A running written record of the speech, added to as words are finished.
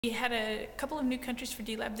We had a couple of new countries for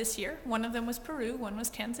D-Lab this year. One of them was Peru, one was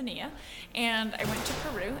Tanzania, and I went to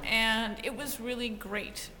Peru, and it was really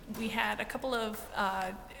great. We had a couple of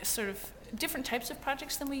sort of different types of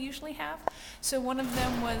projects than we usually have. So one of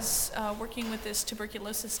them was working with this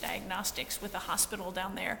tuberculosis diagnostics with a hospital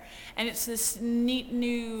down there, and it's this neat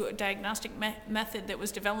new diagnostic method that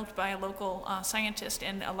was developed by a local scientist,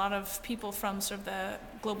 and a lot of people from sort of the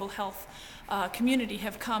global health community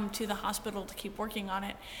have come to the hospital to keep working on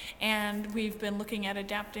it, and we've been looking at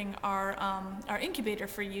adapting our incubator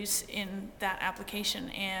for use in that application,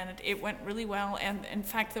 and it went really well. And in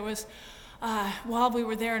fact, there was while we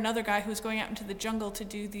were there, another guy who was going out into the jungle to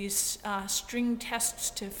do these string tests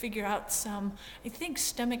to figure out some, I think,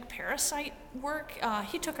 stomach parasite work.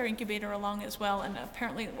 He took our incubator along as well, and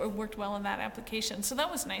apparently it worked well in that application. So that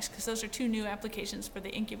was nice, because those are two new applications for the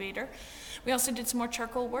incubator. We also did some more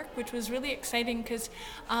charcoal work, which was really exciting, because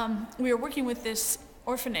we were working with this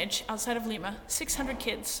orphanage outside of Lima, 600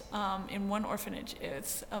 kids in one orphanage.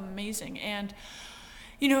 It's amazing. And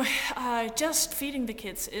you know, just feeding the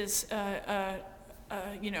kids is,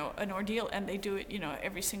 you know, an ordeal, and they do it, you know,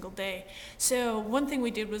 every single day. So one thing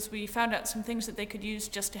we did was we found out some things that they could use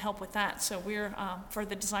just to help with that. So we're, for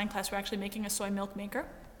the design class, we're actually making a soy milk maker.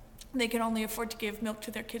 They can only afford to give milk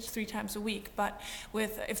to their kids 3 times a week, but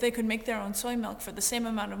if they could make their own soy milk for the same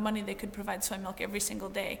amount of money, they could provide soy milk every single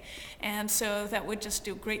day. And so that would just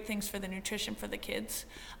do great things for the nutrition for the kids.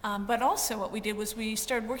 But also what we did was we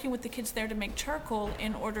started working with the kids there to make charcoal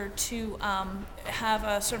in order to have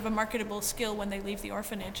a sort of a marketable skill when they leave the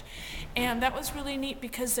orphanage. And that was really neat,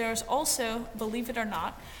 because there's also, believe it or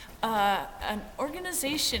not, an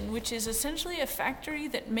organization which is essentially a factory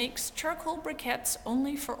that makes charcoal briquettes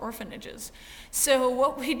only for orphanages. So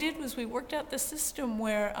what we did was we worked out the system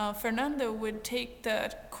where Fernando would take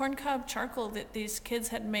the corncob charcoal that these kids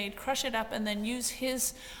had made, crush it up, and then use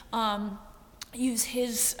his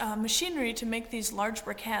machinery to make these large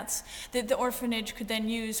briquettes that the orphanage could then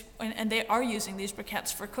use, and they are using these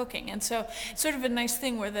briquettes for cooking. And so it's sort of a nice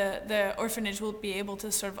thing where the orphanage will be able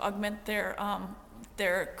to sort of augment their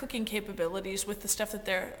cooking capabilities with the stuff that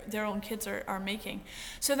their own kids are making.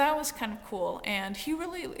 So that was kind of cool, and he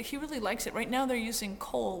really likes it. Right now they're using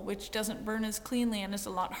coal, which doesn't burn as cleanly and is a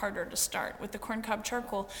lot harder to start. With the corncob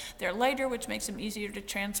charcoal, they're lighter, which makes them easier to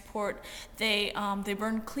transport. They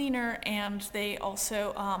burn cleaner, and they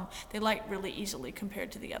also they light really easily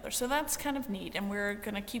compared to the other. So that's kind of neat, and we're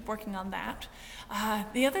going to keep working on that.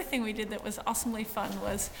 The other thing we did that was awesomely fun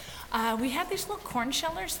was we had these little corn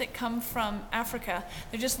shellers that come from Africa.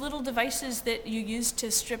 They're just little devices that you use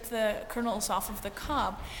to strip the kernels off of the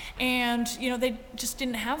cob, and you know, they just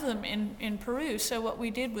didn't have them in Peru. So what we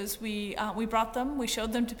did was we brought them, we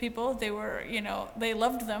showed them to people. They were, you know, they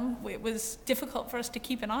loved them. It was difficult for us to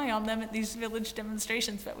keep an eye on them at these village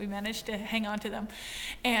demonstrations, but we managed to hang on to them.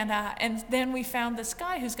 And then we found this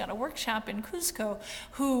guy who's got a workshop in Cusco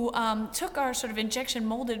who took our sort of injection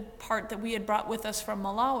molded part that we had brought with us from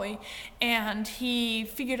Malawi, and he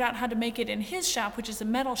figured out how to make it in his shop, which is a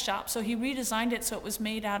metal shop. So he redesigned it so it was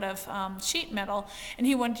made out of sheet metal, and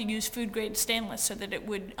he wanted to use food grade stainless so that it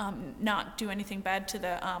would not do anything bad to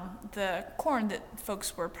the corn that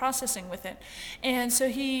folks were processing with it. And so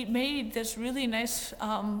he made this really nice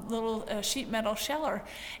little sheet metal sheller,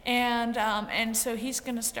 and so he's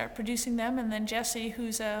going to start producing them. And then Jesse,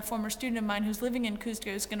 who's a former student of mine who's living in Cusco,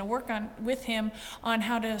 is going to work with him on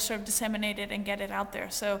how to sort of disseminate it and get it out there.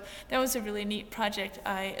 So that was a really neat project.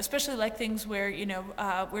 I especially like things where, you know,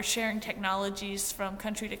 we're sharing technologies from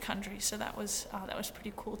country to country, so that was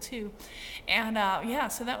pretty cool too. And yeah,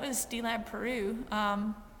 so that was D-Lab Peru.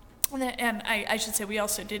 And I should say we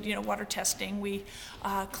also did, you know, water testing. We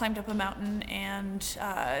climbed up a mountain and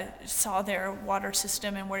saw their water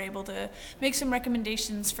system, and were able to make some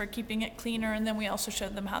recommendations for keeping it cleaner. And then we also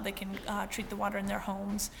showed them how they can treat the water in their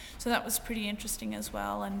homes. So that was pretty interesting as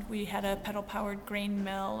well. And we had a pedal-powered grain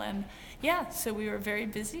mill, and yeah, so we were very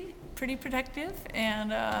busy, pretty productive, and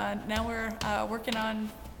now we're working on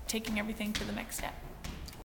taking everything to the next step.